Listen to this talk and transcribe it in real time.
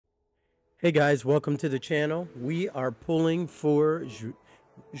Hey guys, welcome to the channel. We are pulling for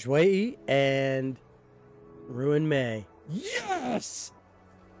Xueyi and Ruan May. Yes!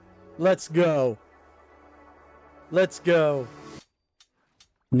 Let's go. Let's go.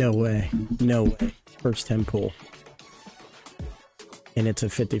 No way. No way. First 10 pull. And it's a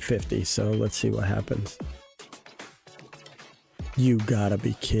 50-50, so let's see what happens. You gotta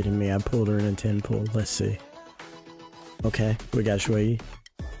be kidding me. I pulled her in a 10 pull. Let's see. Okay, we got Xueyi.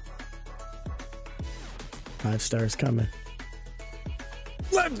 5 stars coming.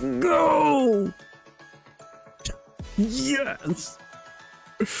 Let's go! Yes!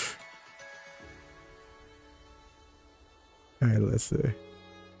 Alright, let's see.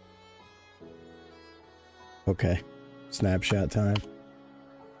 Okay. Snapshot time.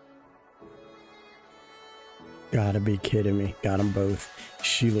 Gotta be kidding me. Got them both.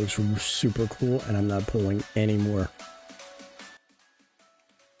 She looks super cool, and I'm not pulling anymore.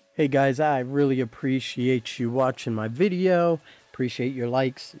 Hey guys, I really appreciate you watching my video. Appreciate your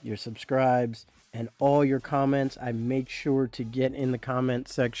likes, your subscribes, and all your comments. I make sure to get in the comment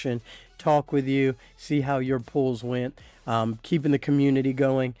section, talk with you, see how your pulls went. Keeping the community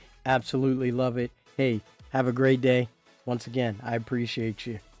going. Absolutely love it. Hey, have a great day. Once again, I appreciate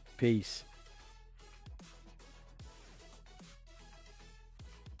you. Peace.